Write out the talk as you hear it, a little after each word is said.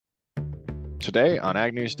Today on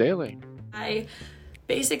Ag News Daily. I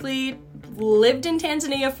basically lived in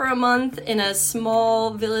Tanzania for a month in a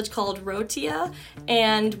small village called Rotia,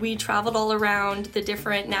 and we traveled all around the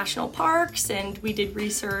different national parks, and we did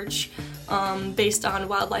research based on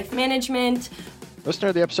wildlife management. Listener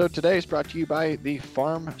of the episode today is brought to you by the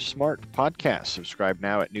Farm Smart podcast. Subscribe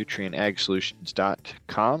now at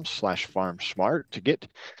nutrienagsolutions.com/farmsmart to get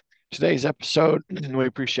today's episode. We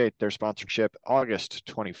appreciate their sponsorship. August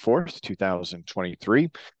 24th, 2023,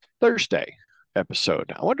 Thursday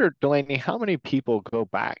episode. I wonder, Delaney, how many people go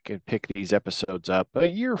back and pick these episodes up a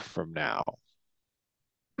year from now?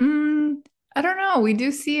 I don't know. We do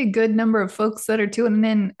see a good number of folks that are tuning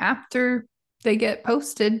in after they get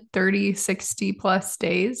posted 30, 60 plus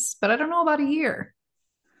days, but I don't know about a year.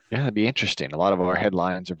 Yeah, that'd be interesting. A lot of our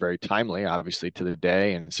headlines are very timely, obviously, to the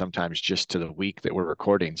day and sometimes just to the week that we're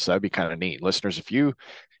recording. So that'd be kind of neat. Listeners, if you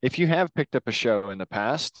have picked up a show in the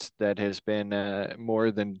past that has been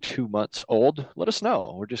more than 2 months old, let us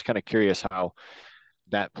know. We're just kind of curious how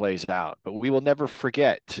that plays out. But we will never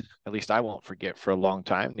forget, at least I won't forget for a long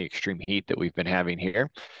time, the extreme heat that we've been having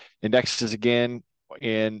here. Indexes again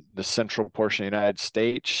in the central portion of the United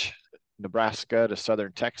States, Nebraska to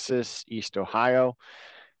southern Texas, East Ohio.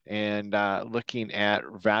 And looking at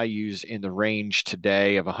values in the range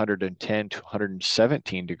today of 110 to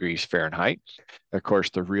 117 degrees Fahrenheit. Of course,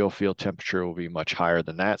 the real field temperature will be much higher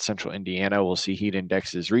than that. Central Indiana will see heat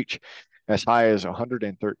indexes reach as high as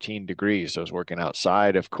 113 degrees. Those working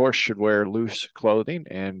outside, of course, should wear loose clothing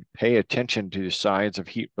and pay attention to the signs of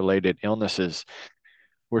heat-related illnesses.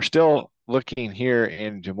 We're still looking here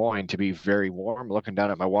in Des Moines to be very warm. Looking down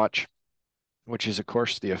at my watch, which is, of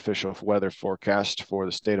course, the official weather forecast for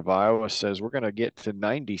the state of Iowa, says we're going to get to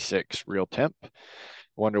 96 real temp.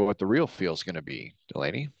 Wonder what the real feel is going to be,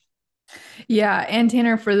 Delaney. Yeah, and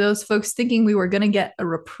Tanner, for those folks thinking we were going to get a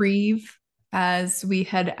reprieve as we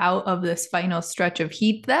head out of this final stretch of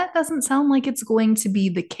heat, that doesn't sound like it's going to be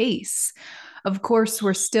the case. Of course,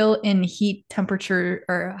 we're still in heat temperature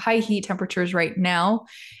or high heat temperatures right now.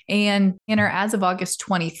 And as of August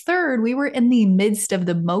 23rd, we were in the midst of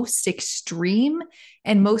the most extreme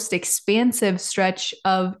and most expansive stretch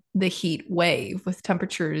of the heat wave with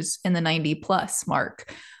temperatures in the 90 plus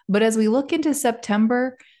mark. But as we look into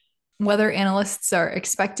September, weather analysts are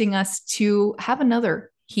expecting us to have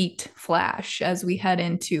another heat flash as we head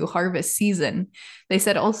into harvest season. They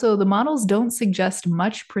said also the models don't suggest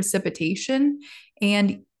much precipitation.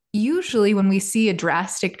 And usually when we see a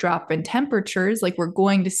drastic drop in temperatures, like we're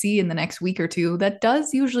going to see in the next week or two, that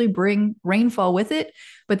does usually bring rainfall with it,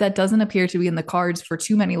 but that doesn't appear to be in the cards for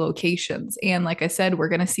too many locations. And like I said, we're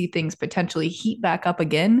going to see things potentially heat back up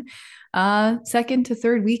again second to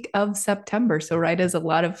third week of September. So right as a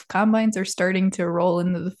lot of combines are starting to roll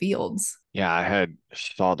into the fields. Yeah, I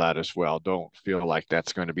saw that as well. Don't feel like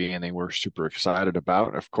that's going to be anything we're super excited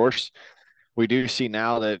about. Of course, we do see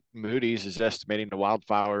now that Moody's is estimating the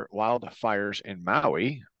wildfires in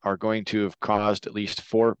Maui are going to have caused at least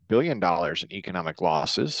 $4 billion in economic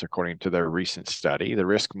losses, according to their recent study. The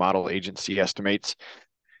Risk Model Agency estimates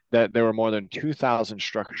that there were more than 2,000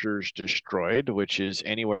 structures destroyed, which is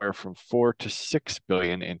anywhere from 4 to 6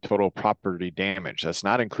 billion in total property damage. That's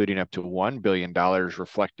not including up to $1 billion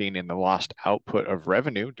reflecting in the lost output of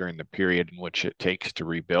revenue during the period in which it takes to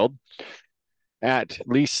rebuild. At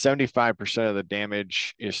least 75% of the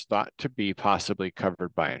damage is thought to be possibly covered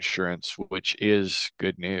by insurance, which is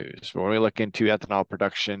good news. When we look into ethanol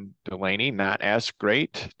production, Delaney, not as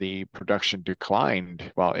great. The production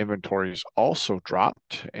declined while inventories also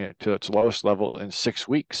dropped to its lowest level in 6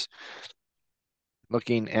 weeks.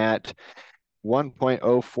 Looking at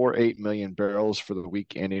 1.048 million barrels for the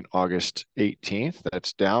week ending August 18th.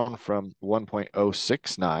 That's down from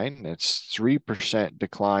 1.069. It's 3%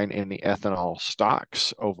 decline in the ethanol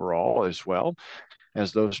stocks overall as well,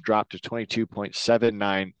 as those dropped to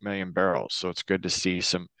 22.79 million barrels. So it's good to see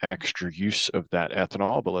some extra use of that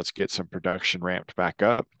ethanol, but let's get some production ramped back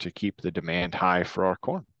up to keep the demand high for our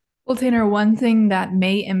corn. Well, Tanner, one thing that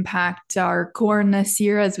may impact our corn this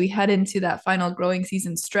year as we head into that final growing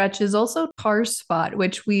season stretch is also tar spot,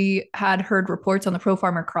 which we had heard reports on the Pro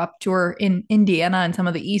Farmer Crop Tour in Indiana and some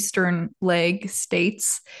of the eastern leg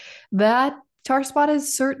states that tar spot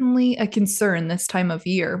is certainly a concern this time of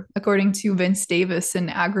year. According to Vince Davis, an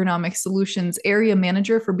agronomic solutions area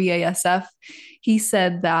manager for BASF, he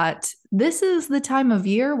said that this is the time of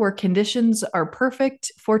year where conditions are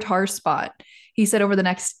perfect for tar spot. He said over the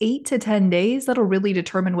next 8 to 10 days, that'll really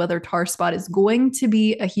determine whether tar spot is going to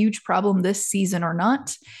be a huge problem this season or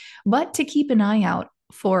not, but to keep an eye out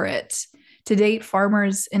for it. To date,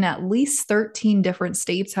 farmers in at least 13 different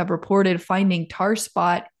states have reported finding tar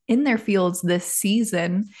spot in their fields this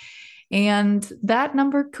season. And that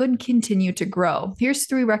number could continue to grow. Here's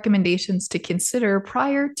 3 recommendations to consider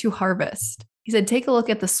prior to harvest. He said, take a look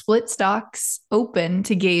at the split stalks open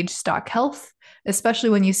to gauge stock health, especially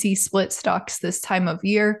when you see split stalks this time of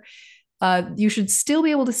year. You should still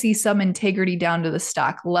be able to see some integrity down to the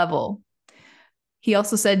stock level. He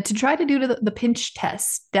also said to try to do the pinch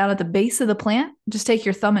test down at the base of the plant. Just take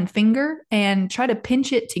your thumb and finger and try to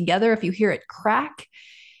pinch it together. If you hear it crack,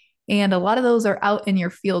 and a lot of those are out in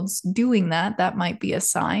your fields doing that, that might be a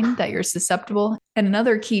sign that you're susceptible. And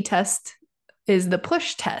another key test is the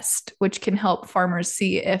push test, which can help farmers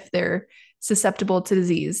see if they're susceptible to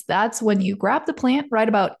disease. That's when you grab the plant right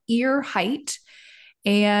about ear height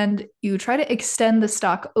and you try to extend the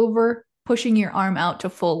stalk over, pushing your arm out to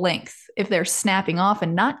full length. If they're snapping off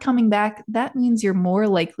and not coming back, that means you're more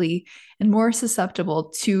likely and more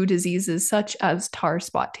susceptible to diseases such as tar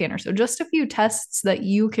spot tanner. So just a few tests that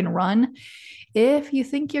you can run if you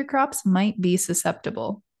think your crops might be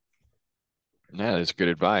susceptible. That is good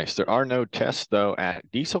advice. There are no tests, though, at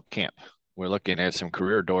diesel camp. We're looking at some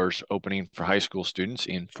career doors opening for high school students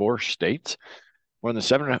in 4 states. More than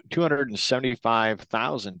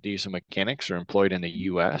 275,000 diesel mechanics are employed in the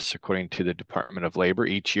U.S., according to the Department of Labor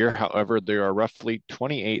each year. However, there are roughly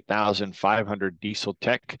 28,500 diesel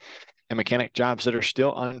tech and mechanic jobs that are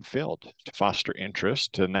still unfilled. To foster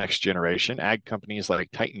interest to the next generation, ag companies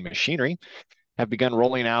like Titan Machinery have begun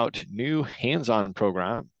rolling out new hands-on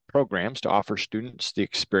programs to offer students the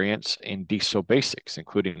experience in diesel basics,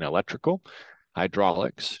 including electrical,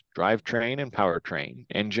 hydraulics, drivetrain and powertrain,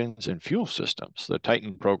 engines, and fuel systems. The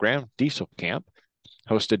Titan program, Diesel Camp,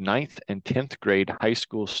 hosted 9th and 10th grade high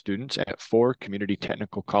school students at 4 community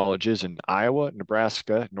technical colleges in Iowa,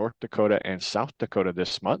 Nebraska, North Dakota, and South Dakota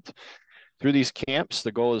this month. Through these camps,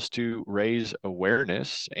 the goal is to raise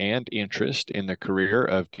awareness and interest in the career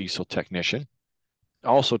of diesel technician,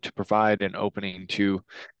 also to provide an opening to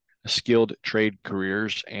skilled trade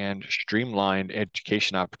careers and streamlined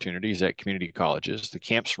education opportunities at community colleges. The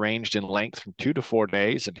camps ranged in length from 2 to 4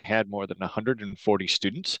 days and had more than 140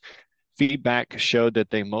 students. Feedback showed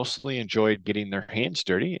that they mostly enjoyed getting their hands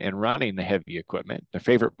dirty and running the heavy equipment. Their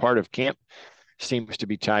favorite part of camp seems to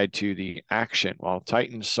be tied to the action. While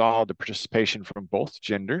Titan saw the participation from both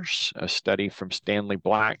genders, a study from Stanley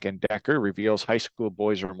Black and Decker reveals high school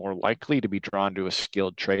boys are more likely to be drawn to a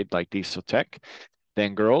skilled trade like diesel tech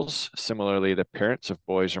than girls. Similarly, the parents of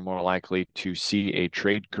boys are more likely to see a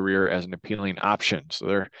trade career as an appealing option.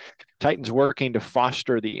 So Titan's working to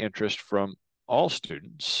foster the interest from all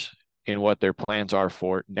students in what their plans are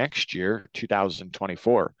for next year,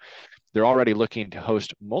 2024. They're already looking to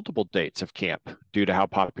host multiple dates of camp due to how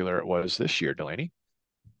popular it was this year, Delaney.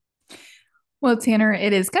 Well, Tanner,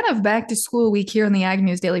 it is kind of back to school week here on the Ag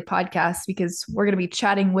News Daily podcast because we're going to be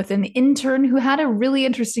chatting with an intern who had a really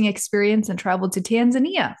interesting experience and traveled to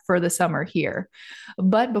Tanzania for the summer here.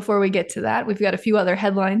 But before we get to that, we've got a few other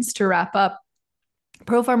headlines to wrap up.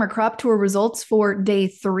 Pro Farmer Crop Tour results for day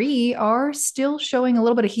 3 are still showing a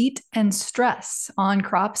little bit of heat and stress on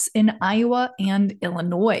crops in Iowa and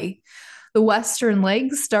Illinois. The Western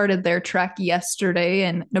legs started their trek yesterday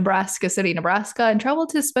in Nebraska City, Nebraska, and traveled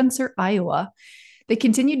to Spencer, Iowa. They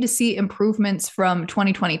continued to see improvements from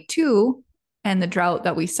 2022 and the drought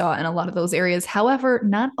that we saw in a lot of those areas. However,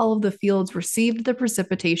 not all of the fields received the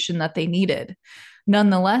precipitation that they needed.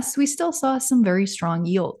 Nonetheless, we still saw some very strong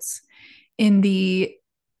yields. In the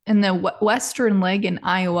Western leg in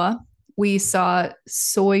Iowa, we saw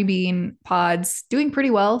soybean pods doing pretty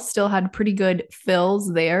well, still had pretty good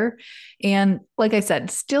fills there. And like I said,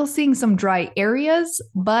 still seeing some dry areas,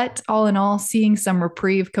 but all in all, seeing some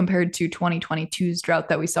reprieve compared to 2022's drought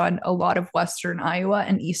that we saw in a lot of Western Iowa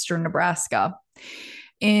and Eastern Nebraska.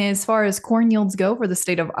 As far as corn yields go for the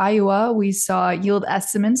state of Iowa, we saw yield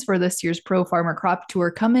estimates for this year's Pro Farmer Crop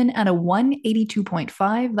Tour come in at a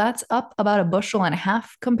 182.5. That's up about a bushel and a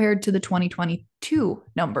half compared to the 2022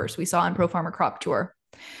 numbers we saw on Pro Farmer Crop Tour.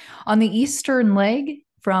 On the eastern leg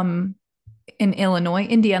from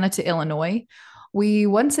Indiana to Illinois, we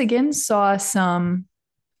once again saw some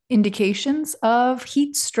indications of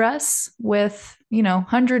heat stress with,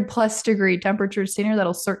 100 plus degree temperatures. Tanner,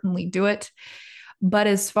 that'll certainly do it. But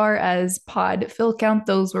as far as pod fill count,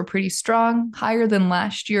 those were pretty strong, higher than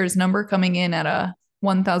last year's number, coming in at a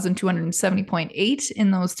 1,270.8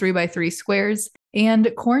 in those 3x3 squares.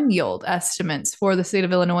 And corn yield estimates for the state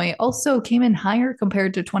of Illinois also came in higher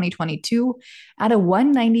compared to 2022 at a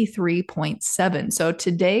 193.7. So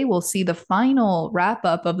today we'll see the final wrap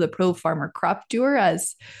up of the Pro Farmer Crop Tour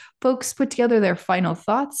as folks put together their final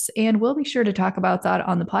thoughts, and we'll be sure to talk about that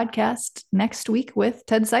on the podcast next week with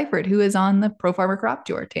Ted Seifert, who is on the Pro Farmer Crop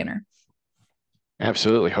Tour. Tanner.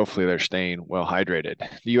 Absolutely. Hopefully they're staying well hydrated.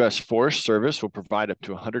 The U.S. Forest Service will provide up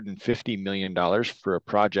to $150 million for a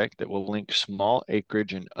project that will link small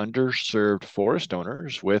acreage and underserved forest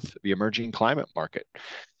owners with the emerging climate market.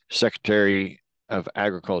 Secretary of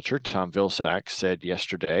Agriculture Tom Vilsack said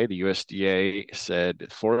yesterday, the USDA said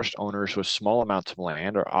forest owners with small amounts of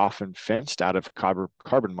land are often fenced out of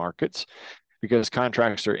carbon markets because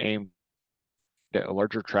contracts are aimed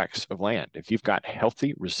larger tracts of land. If you've got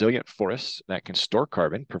healthy, resilient forests that can store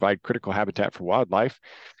carbon, provide critical habitat for wildlife,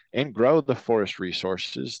 and grow the forest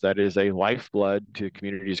resources, that is a lifeblood to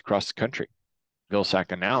communities across the country.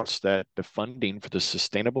 Vilsack announced that the funding for the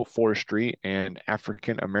Sustainable Forestry and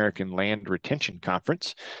African American Land Retention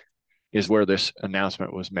Conference is where this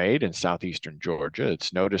announcement was made in southeastern Georgia.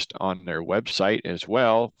 It's noticed on their website as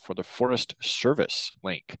well for the Forest Service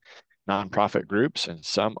link. Nonprofit groups, and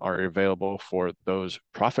some are available for those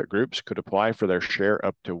profit groups, could apply for their share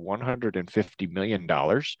up to $150 million.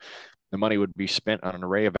 The money would be spent on an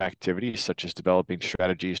array of activities, such as developing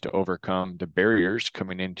strategies to overcome the barriers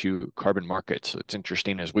coming into carbon markets. So it's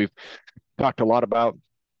interesting, as we've talked a lot about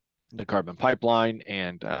the carbon pipeline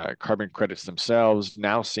and carbon credits themselves,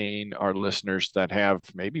 now seeing our listeners that have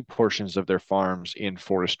maybe portions of their farms in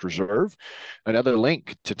forest reserve, another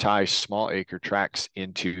link to tie small acre tracts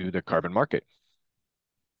into the carbon market.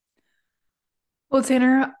 Well,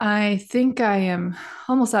 Tanner, I think I am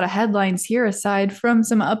almost out of headlines here, aside from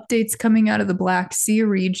some updates coming out of the Black Sea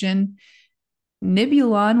region.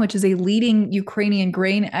 Nibulon, which is a leading Ukrainian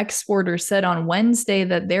grain exporter, said on Wednesday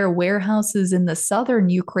that their warehouses in the southern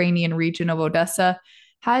Ukrainian region of Odessa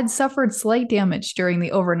had suffered slight damage during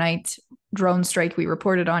the overnight drone strike we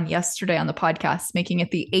reported on yesterday on the podcast, making it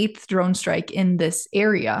the 8th drone strike in this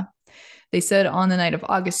area. They said on the night of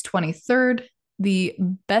August 23rd, the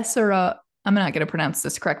Bessara, I'm not going to pronounce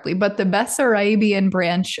this correctly, but the Bessarabian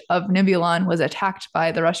branch of Nibulon was attacked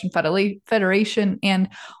by the Russian Federation, and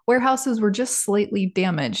warehouses were just slightly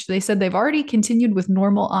damaged. They said they've already continued with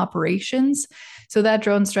normal operations, so that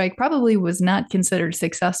drone strike probably was not considered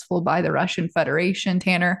successful by the Russian Federation,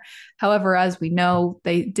 Tanner. However, as we know,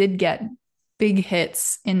 they did get big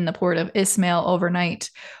hits in the port of Ismail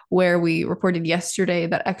overnight, where we reported yesterday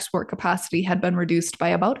that export capacity had been reduced by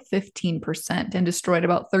about 15% and destroyed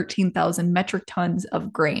about 13,000 metric tons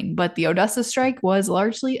of grain. But the Odessa strike was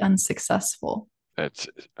largely unsuccessful. That's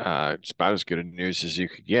it's about as good a news as you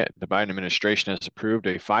could get. The Biden administration has approved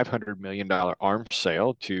a $500 million arms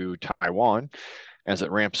sale to Taiwan as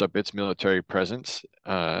it ramps up its military presence.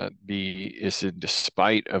 Is in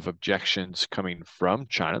despite of objections coming from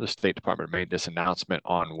China. The State Department made this announcement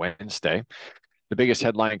on Wednesday. The biggest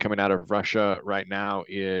headline coming out of Russia right now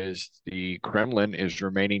is the Kremlin is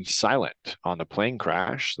remaining silent on the plane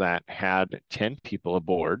crash that had 10 people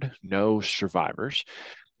aboard, no survivors.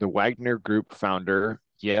 The Wagner Group founder,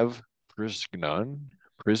 Yev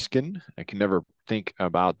Prigozhin, I can never think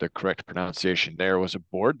about the correct pronunciation there, was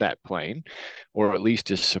aboard that plane, or at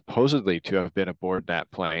least is supposedly to have been aboard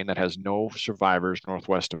that plane that has no survivors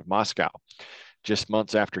northwest of Moscow. Just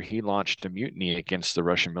months after he launched a mutiny against the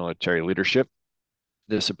Russian military leadership,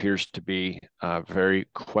 this appears to be a very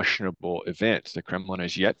questionable event. The Kremlin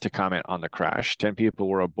has yet to comment on the crash. 10 people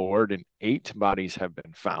were aboard and 8 bodies have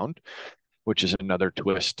been found, which is another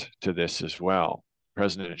twist to this as well.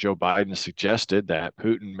 President Joe Biden suggested that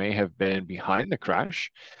Putin may have been behind the crash,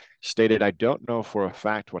 stated, "I don't know for a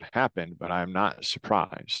fact what happened, but I'm not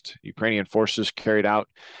surprised." Ukrainian forces carried out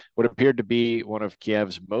what appeared to be one of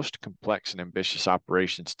Kiev's most complex and ambitious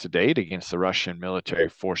operations to date against the Russian military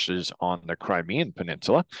forces on the Crimean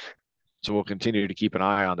Peninsula. So we'll continue to keep an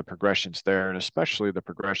eye on the progressions there, and especially the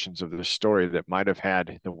progressions of this story that might have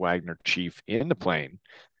had the Wagner chief in the plane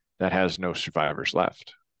that has no survivors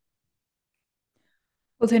left.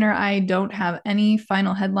 Well, Tanner, I don't have any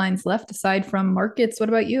final headlines left aside from markets. What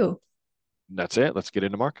about you? That's it. Let's get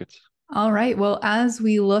into markets. All right. Well, as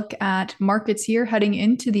we look at markets here heading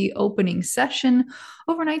into the opening session,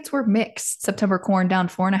 overnights were mixed. September corn down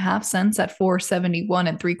 4.5 cents at 471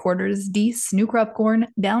 and 3/4. Dees new crop corn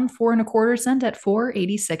down 4.25 cents at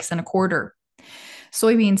 486 1/4.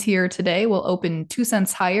 Soybeans here today will open 2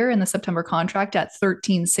 cents higher in the September contract at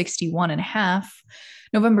 1361.5.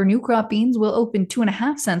 November new crop beans will open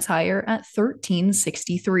 2.5 cents higher at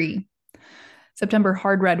 1363. September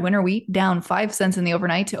hard red winter wheat down 5 cents in the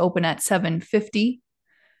overnight to open at 750.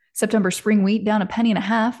 September spring wheat down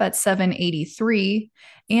 1.5 at 783.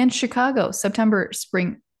 And Chicago September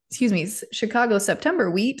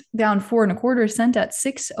September wheat down 4.25 cents at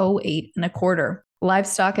 608 1/4.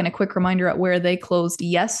 Livestock, and a quick reminder at where they closed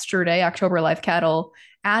yesterday, October live cattle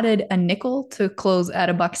added a nickel to close at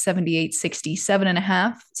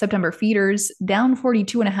 $1.7867.5. September feeders down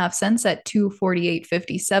 42.5 cents at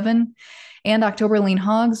 $2.4857. And October lean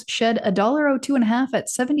hogs shed $1.02.5 at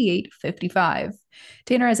 $78.55.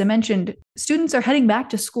 Tanner, as I mentioned, students are heading back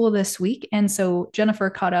to school this week. And so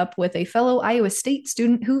Jennifer caught up with a fellow Iowa State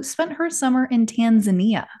student who spent her summer in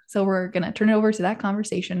Tanzania. So we're going to turn it over to that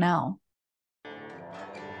conversation now.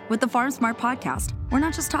 With the Farm Smart podcast, we're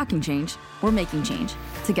not just talking change, we're making change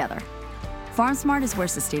together. Farm Smart is where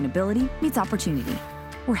sustainability meets opportunity.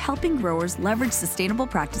 We're helping growers leverage sustainable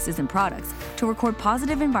practices and products to record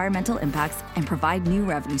positive environmental impacts and provide new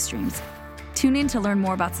revenue streams. Tune in to learn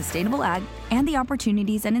more about sustainable ag and the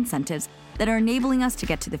opportunities and incentives that are enabling us to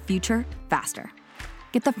get to the future faster.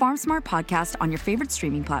 Get the Farm Smart podcast on your favorite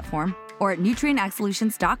streaming platform or at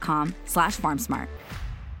nutrienagsolutions.com/farmsmart.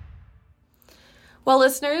 Well,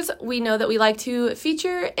 listeners, we know that we like to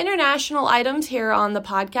feature international items here on the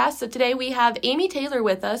podcast. So today we have Amy Taylor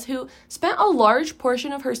with us, who spent a large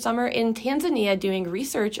portion of her summer in Tanzania doing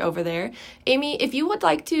research over there. Amy, if you would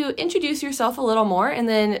like to introduce yourself a little more and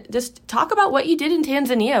then just talk about what you did in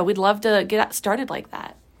Tanzania, we'd love to get started like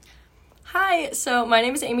that. Hi, so my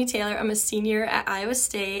name is Amy Taylor. I'm a senior at Iowa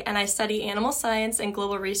State, and I study animal science and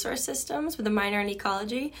global resource systems with a minor in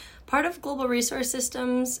ecology. Part of global resource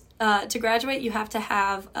systems, to graduate, you have to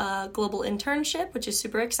have a global internship, which is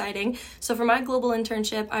super exciting. So for my global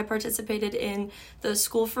internship, I participated in the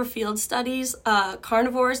School for Field Studies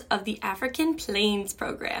Carnivores of the African Plains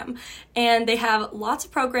program. And they have lots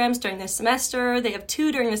of programs during the semester. They have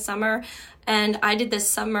 2 during the summer. And I did the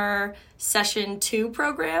summer session 2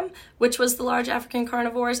 program, which was the large African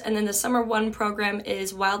carnivores. And then the summer 1 program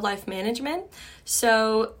is wildlife management.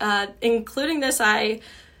 So including this, I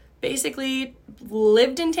basically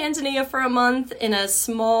lived in Tanzania for a month in a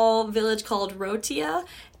small village called Rotia,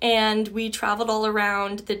 and we traveled all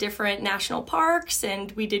around the different national parks,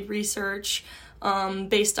 and we did research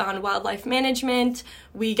based on wildlife management.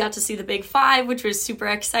 We got to see the Big Five, which was super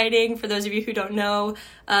exciting. For those of you who don't know,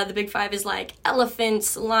 the Big Five is like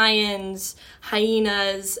elephants, lions,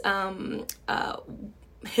 hyenas,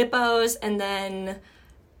 hippos, and then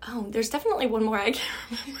there's definitely one more I can't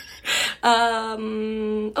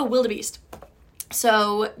remember. Wildebeest.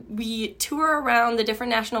 So we tour around the different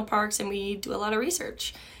national parks and we do a lot of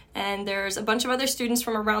research. And there's a bunch of other students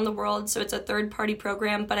from around the world, so it's a third-party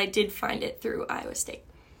program, but I did find it through Iowa State.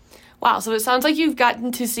 Wow, so it sounds like you've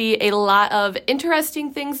gotten to see a lot of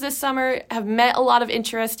interesting things this summer, have met a lot of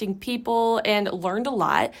interesting people, and learned a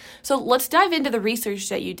lot. So let's dive into the research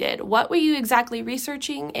that you did. What were you exactly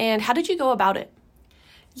researching, and how did you go about it?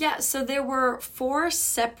 Yeah, so there were 4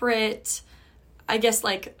 separate, I guess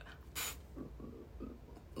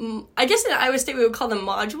in Iowa State we would call them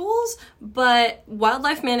modules, but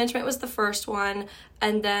wildlife management was the first one,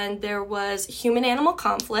 and then there was human-animal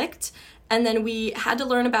conflict, and then we had to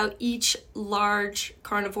learn about each large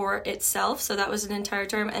carnivore itself, so that was an entire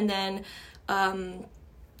term, and then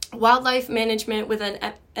wildlife management with an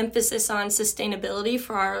emphasis on sustainability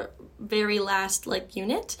for our very last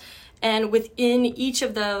unit. And within each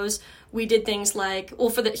of those, we did things like,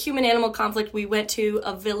 for the human-animal conflict, we went to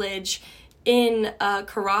a village in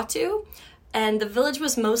Karatu, and the village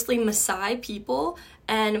was mostly Maasai people,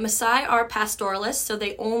 and Maasai are pastoralists, so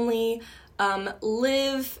they only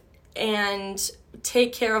live and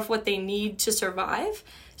take care of what they need to survive.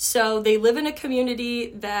 So they live in a community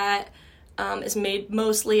that is made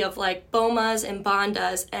mostly of bomas and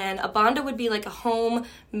bandas, and a banda would be a home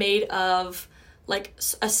made of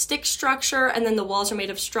a stick structure, and then the walls are made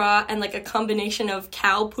of straw and a combination of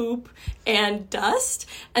cow poop and dust.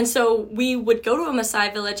 And so we would go to a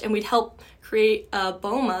Maasai village and we'd help create a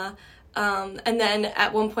boma. And then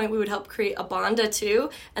at one point we would help create a banda too.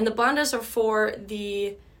 And the bandas are for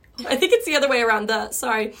I think it's the other way around.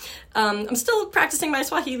 I'm still practicing my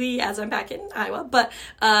Swahili as I'm back in Iowa, but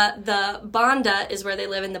the banda is where they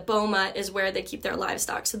live and the boma is where they keep their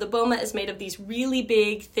livestock. So the boma is made of these really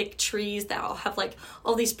big, thick trees that all have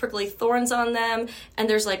all these prickly thorns on them, and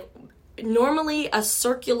there's normally a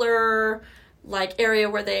circular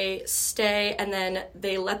area where they stay, and then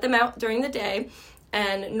they let them out during the day,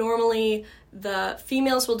 and normally the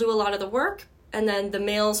females will do a lot of the work, and then the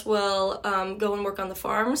males will go and work on the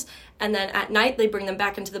farms, and then at night they bring them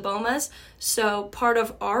back into the bomas. So part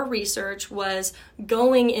of our research was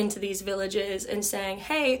going into these villages and saying,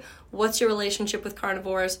 hey, what's your relationship with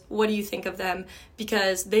carnivores? What do you think of them?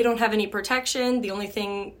 Because they don't have any protection. The only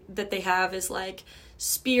thing that they have is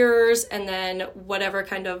spears and then whatever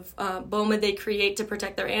kind of boma they create to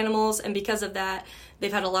protect their animals. And because of that,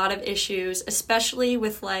 they've had a lot of issues, especially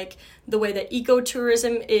with like the way that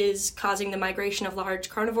ecotourism is causing the migration of large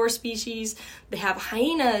carnivore species. They have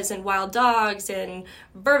hyenas and wild dogs and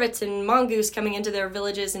vervets and mongoose coming into their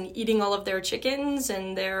villages and eating all of their chickens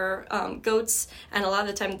and their goats, and a lot of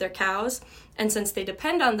the time their cows. And since they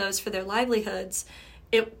depend on those for their livelihoods,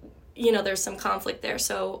 there's some conflict there.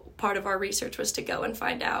 So part of our research was to go and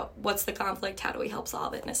find out what's the conflict, how do we help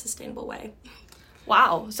solve it in a sustainable way.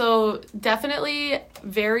 Wow. So definitely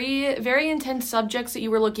very, very intense subjects that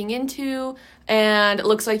you were looking into, and it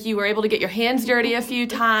looks like you were able to get your hands dirty a few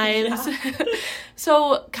times.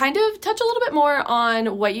 So kind of touch a little bit more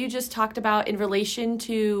on what you just talked about in relation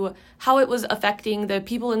to how it was affecting the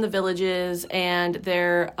people in the villages and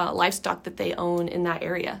their livestock that they own in that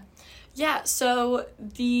area. Yeah, so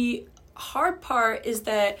the hard part is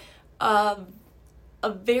that a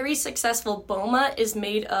very successful boma is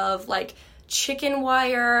made of like chicken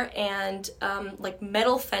wire and like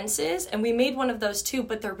metal fences, and we made one of those too,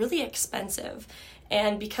 but they're really expensive.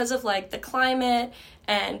 And because of like the climate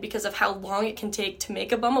and because of how long it can take to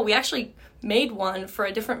make a boma, we actually made one for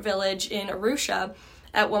a different village in Arusha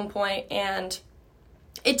at one point, and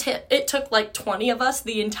it took like 20 of us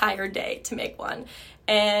the entire day to make one.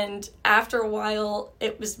 And after a while,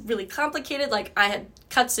 it was really complicated. Like I had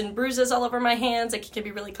cuts and bruises all over my hands. Like it can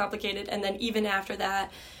be really complicated. And then even after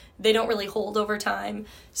that, they don't really hold over time.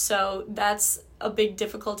 So that's a big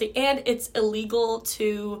difficulty. And it's illegal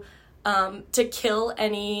to kill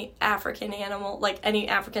any African animal, like any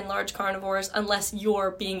African large carnivores, unless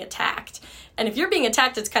you're being attacked. And if you're being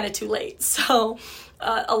attacked, it's kind of too late. So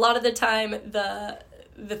a lot of the time,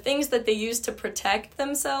 the things that they use to protect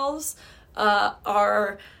themselves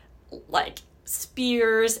are like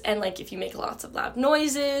spears and like if you make lots of loud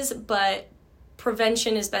noises, but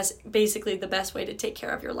prevention is basically the best way to take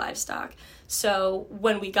care of your livestock. So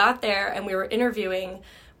when we got there and we were interviewing,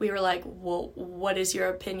 we were like, well, what is your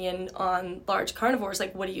opinion on large carnivores?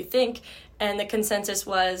 Like, what do you think? And the consensus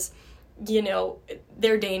was,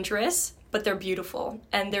 they're dangerous, but they're beautiful.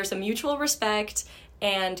 And there's a mutual respect,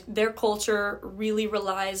 and their culture really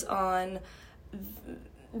relies on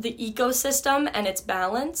the ecosystem and its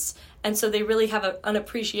balance, and so they really have an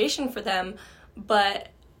appreciation for them. But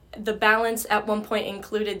the balance at one point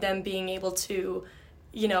included them being able to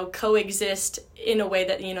coexist in a way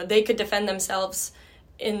that they could defend themselves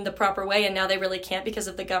in the proper way, and now they really can't because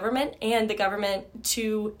of the government. And the government,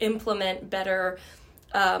 to implement better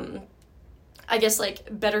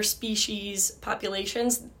better species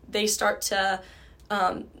populations, they start to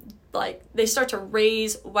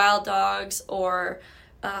raise wild dogs or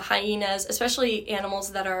hyenas, especially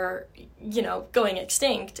animals that are, going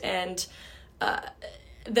extinct, and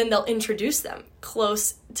then they'll introduce them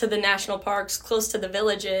close to the national parks, close to the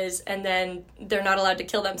villages, and then they're not allowed to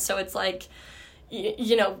kill them. So it's like,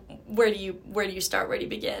 where do you start? Where do you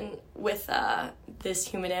begin with this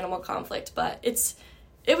human-animal conflict? But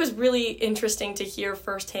it was really interesting to hear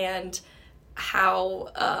firsthand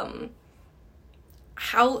how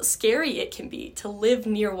scary it can be to live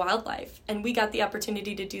near wildlife. And we got the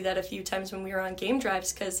opportunity to do that a few times when we were on game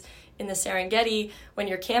drives, because in the Serengeti, when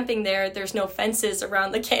you're camping there's no fences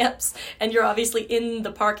around the camps, and you're obviously in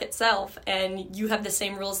the park itself, and you have the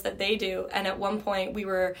same rules that they do. And at one point, we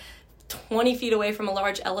were 20 feet away from a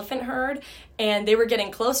large elephant herd, and they were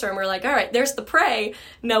getting closer, and we're like, all right, there's the prey.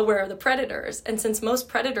 Now where are the predators? And since most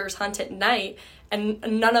predators hunt at night, and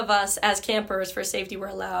none of us as campers for safety were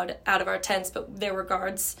allowed out of our tents, but there were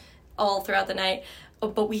guards all throughout the night.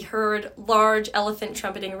 But we heard large elephant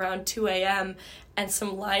trumpeting around 2 a.m. and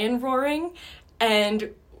some lion roaring, and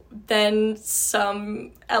then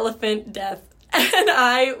some elephant death. And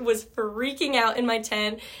I was freaking out in my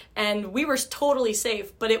tent, and we were totally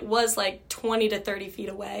safe, but it was like 20 to 30 feet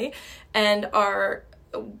away. And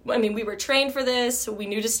we were trained for this, so we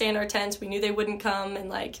knew to stay in our tents. We knew they wouldn't come and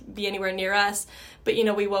like be anywhere near us. But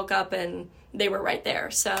we woke up and they were right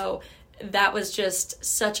there. So that was just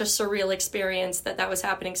such a surreal experience that was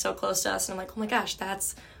happening so close to us. And I'm like, oh my gosh,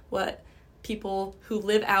 that's what people who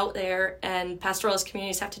live out there and pastoralist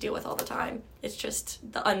communities have to deal with all the time. It's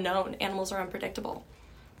just the unknown. Animals are unpredictable.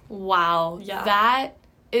 Wow. Yeah. That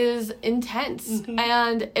is intense. Mm-hmm.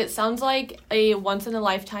 And it sounds like a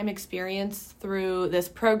once-in-a-lifetime experience through this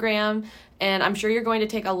program, and I'm sure you're going to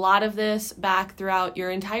take a lot of this back throughout your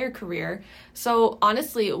entire career. So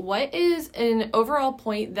honestly, what is an overall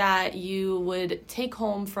point that you would take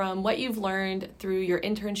home from what you've learned through your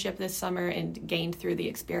internship this summer and gained through the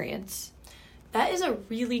experience? That is a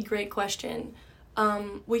really great question.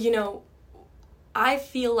 I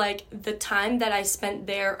feel like the time that I spent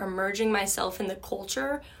there immersing myself in the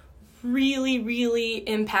culture really, really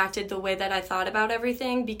impacted the way that I thought about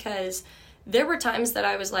everything, because there were times that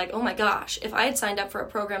I was like, oh my gosh, if I had signed up for a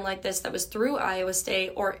program like this that was through Iowa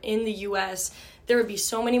State or in the US, there would be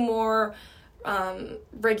so many more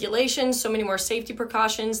regulations, so many more safety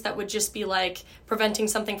precautions that would just be like preventing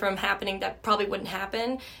something from happening that probably wouldn't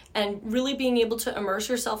happen. And really being able to immerse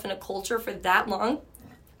yourself in a culture for that long,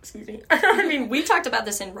 excuse me, I mean, we talked about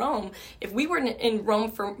this in Rome. If we were in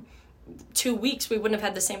Rome for 2 weeks, we wouldn't have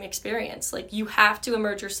had the same experience. Like, you have to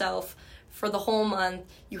immerse yourself for the whole month.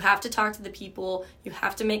 You have to talk to the people, you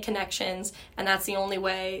have to make connections, and that's the only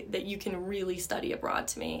way that you can really study abroad,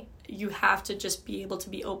 to me. You have to just be able to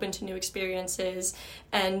be open to new experiences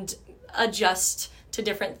and adjust to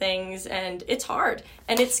different things, and it's hard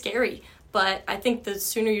and it's scary, but I think the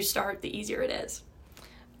sooner you start, the easier it is.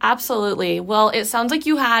 Absolutely. Well, it sounds like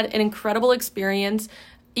you had an incredible experience.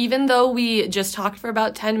 Even though we just talked for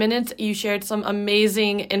about 10 minutes, you shared some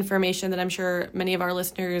amazing information that I'm sure many of our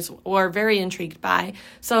listeners were very intrigued by.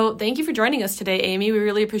 So thank you for joining us today, Amy. We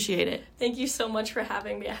really appreciate it. Thank you so much for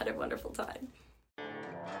having me. I had a wonderful time.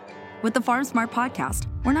 With the Farm Smart podcast,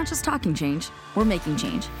 we're not just talking change, we're making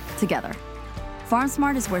change together. Farm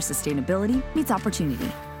Smart is where sustainability meets opportunity.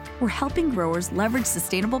 We're helping growers leverage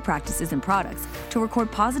sustainable practices and products to record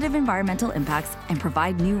positive environmental impacts and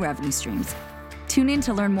provide new revenue streams. Tune in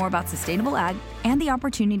to learn more about sustainable ag and the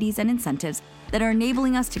opportunities and incentives that are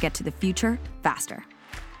enabling us to get to the future faster.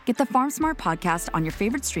 Get the Farm Smart podcast on your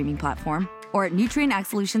favorite streaming platform or at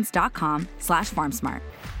nutrienagsolutions.com/farmsmart.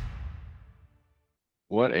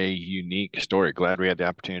 What a unique story. Glad we had the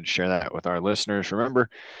opportunity to share that with our listeners. Remember,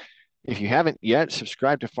 if you haven't yet,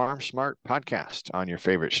 subscribe to Farm Smart Podcast on your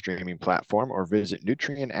favorite streaming platform or visit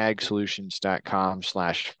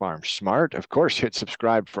nutrienagsolutions.com/farmsmart. Of course, hit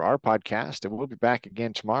subscribe for our podcast, and we'll be back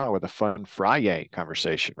again tomorrow with a fun Friday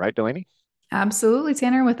conversation. Right, Delaney? Absolutely,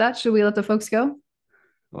 Tanner. With that, should we let the folks go?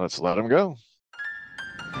 Let's let them go.